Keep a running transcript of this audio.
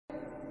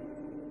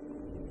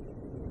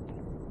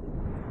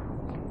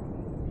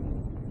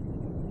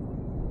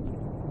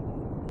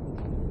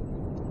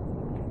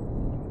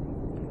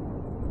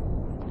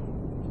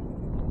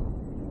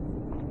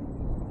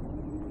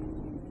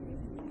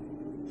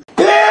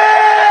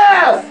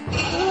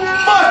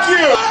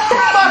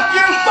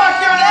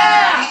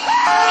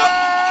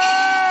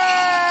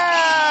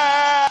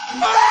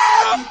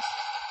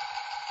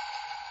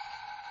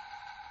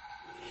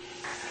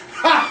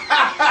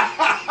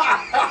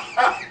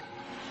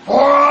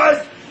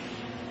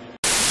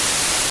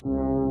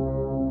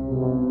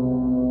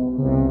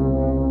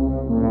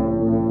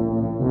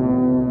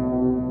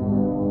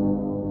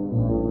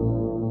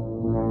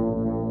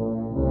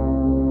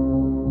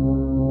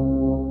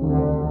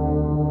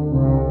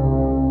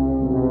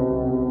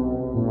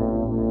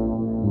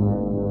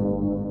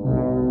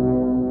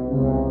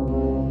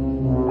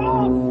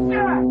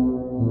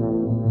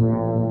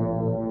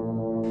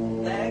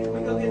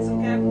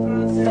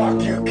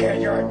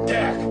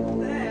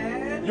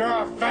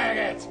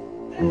faggot!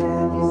 You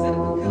said it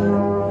was good.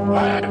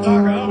 I'm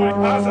talking about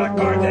my house and a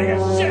car taking a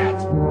shit!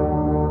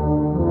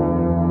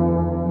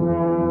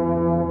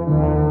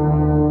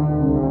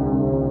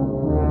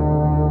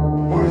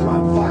 Where's my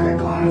fucking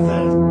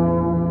glasses?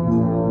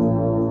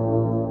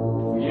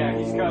 Yeah,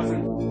 he's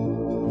cousin.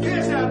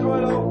 Piss out the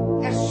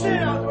window and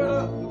shit out the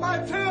window are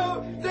two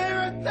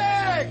different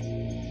things!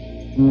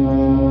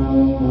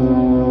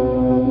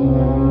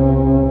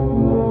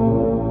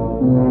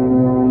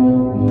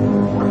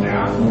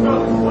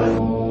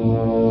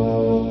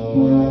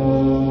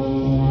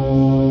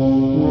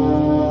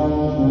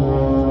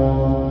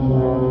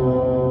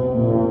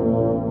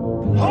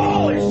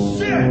 Holy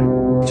shit!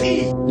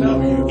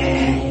 TWA!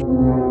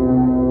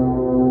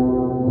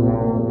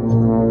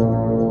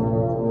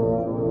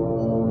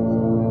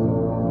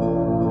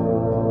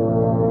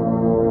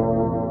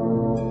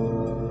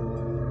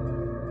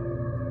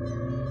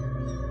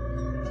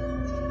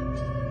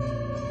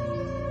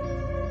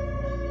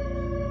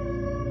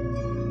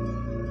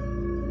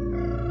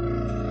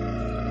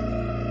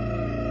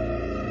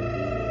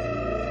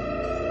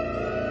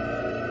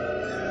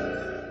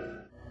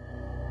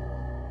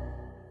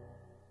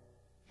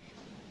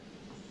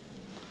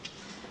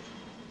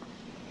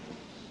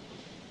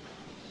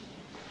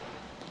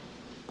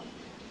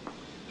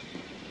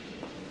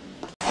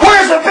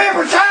 Where's the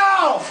paper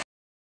towel?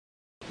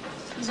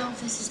 His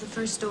office is the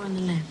first door on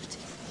the left.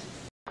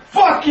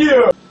 Fuck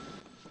you!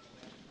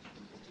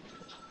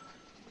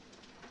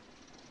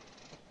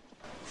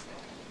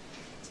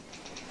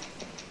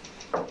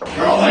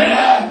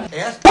 Carolina!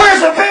 Yes?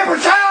 Where's the paper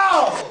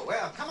towel? Oh,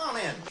 well, come on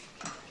in.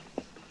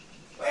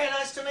 Very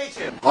nice to meet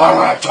you. I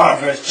don't have time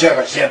for this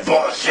chicken shit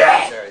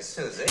bullshit! Sorry,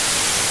 Susie.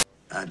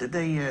 Did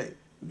they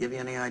give you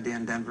any idea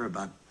in Denver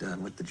about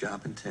what the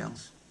job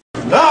entails?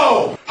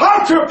 No!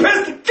 I'm too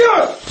pissed to give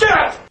a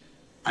shit!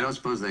 I don't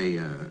suppose they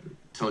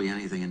told you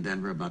anything in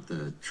Denver about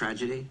the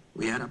tragedy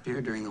we had up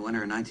here during the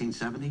winter of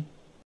 1970?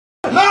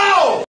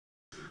 No!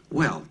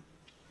 Well,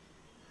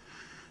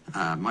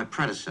 my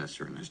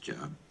predecessor in this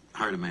job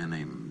hired a man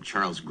named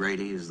Charles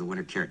Grady as the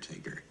winter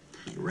caretaker.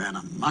 He ran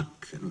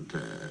amok and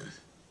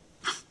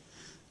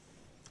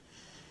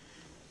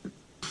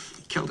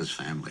he killed his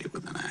family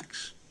with an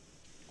axe.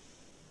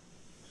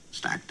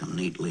 Stacked them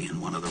neatly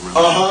in one of the rooms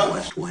of the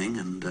West Wing,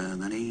 and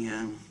then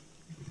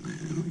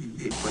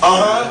he put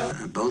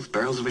both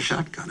barrels of a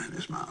shotgun in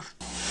his mouth.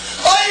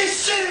 Are you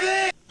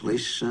shitting me?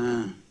 Police,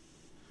 I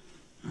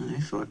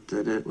thought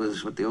that it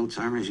was what the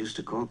old-timers used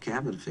to call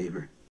cabin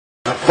fever.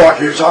 The fuck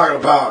are you talking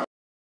about?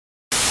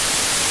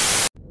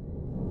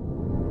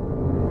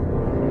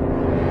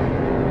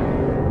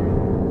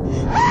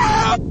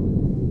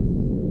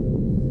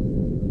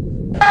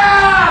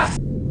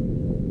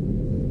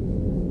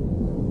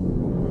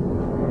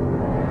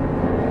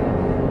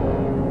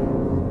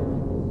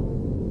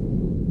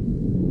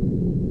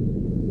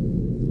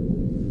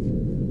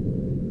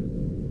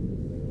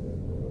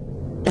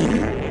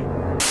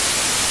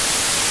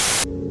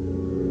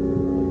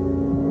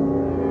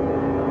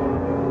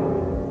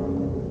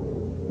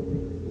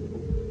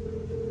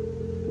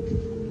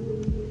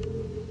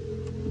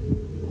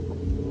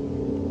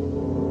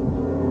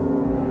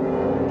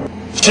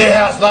 She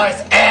has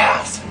nice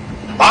ass.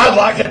 I'd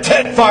like a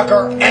tit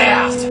fucker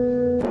ass.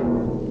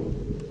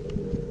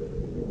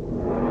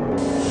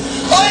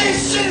 Are you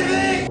shitting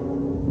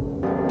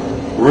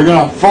me? We're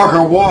gonna fuck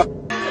her what?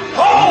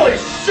 Holy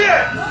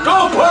shit!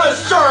 Go put a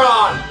shirt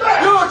on!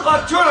 You look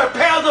like 200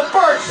 pounds of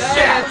bird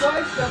shit!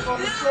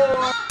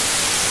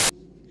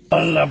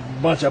 A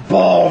bunch of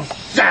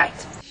bullshit!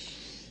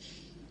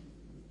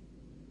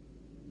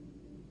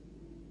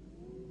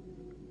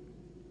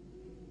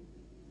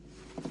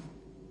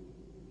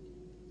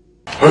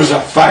 Who's a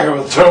faggot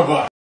with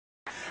tuba?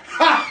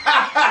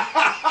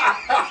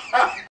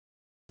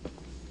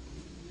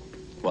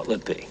 What'll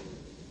it be?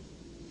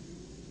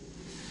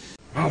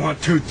 I want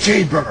 2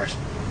 cheeseburgers.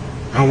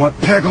 I want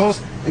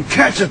pickles and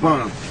ketchup on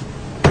them.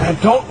 And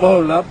don't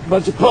load it up,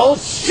 bunch of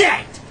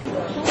bullshit!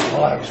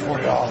 Well, that was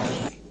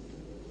 $40.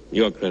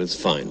 Your credit's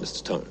fine,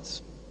 Mr.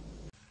 Torrance.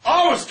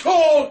 I was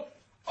told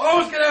I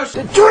was gonna have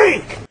to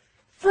drink!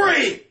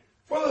 Free!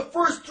 For the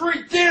first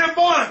 3 damn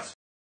months!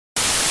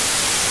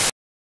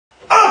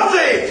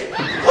 Update!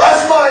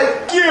 Last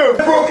night, you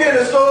broke in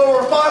and stole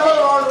over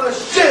 $500 of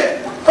shit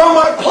from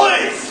my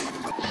place!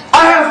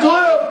 I have to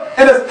live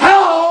in this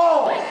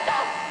hellhole!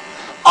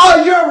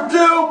 All you ever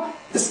do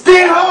is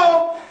stay at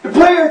home and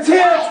play your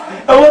tits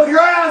and whip your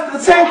ass at the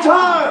same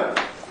time!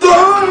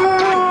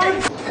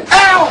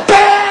 Ow,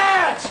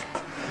 bitch!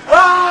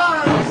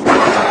 Ah,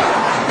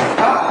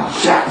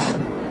 shit!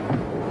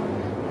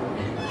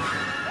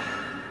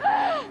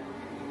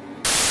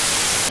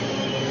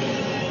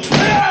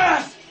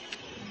 Piss!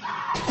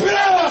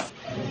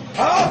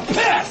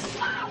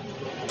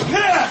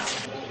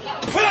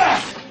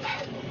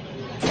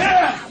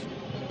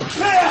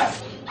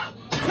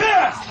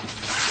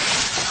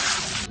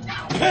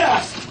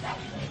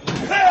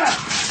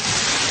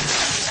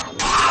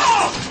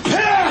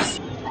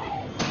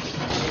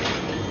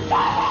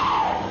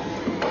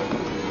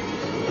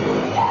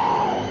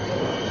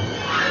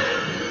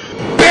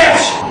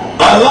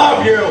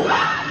 Fuck you!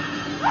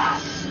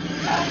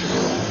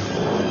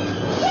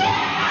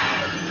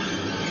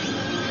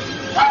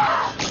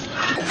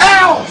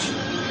 Ouch!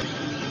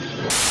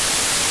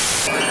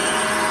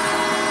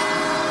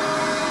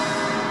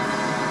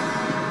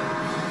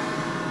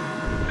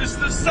 This is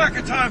the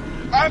second time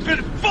I've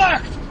been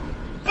fucked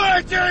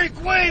by Dairy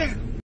Queen!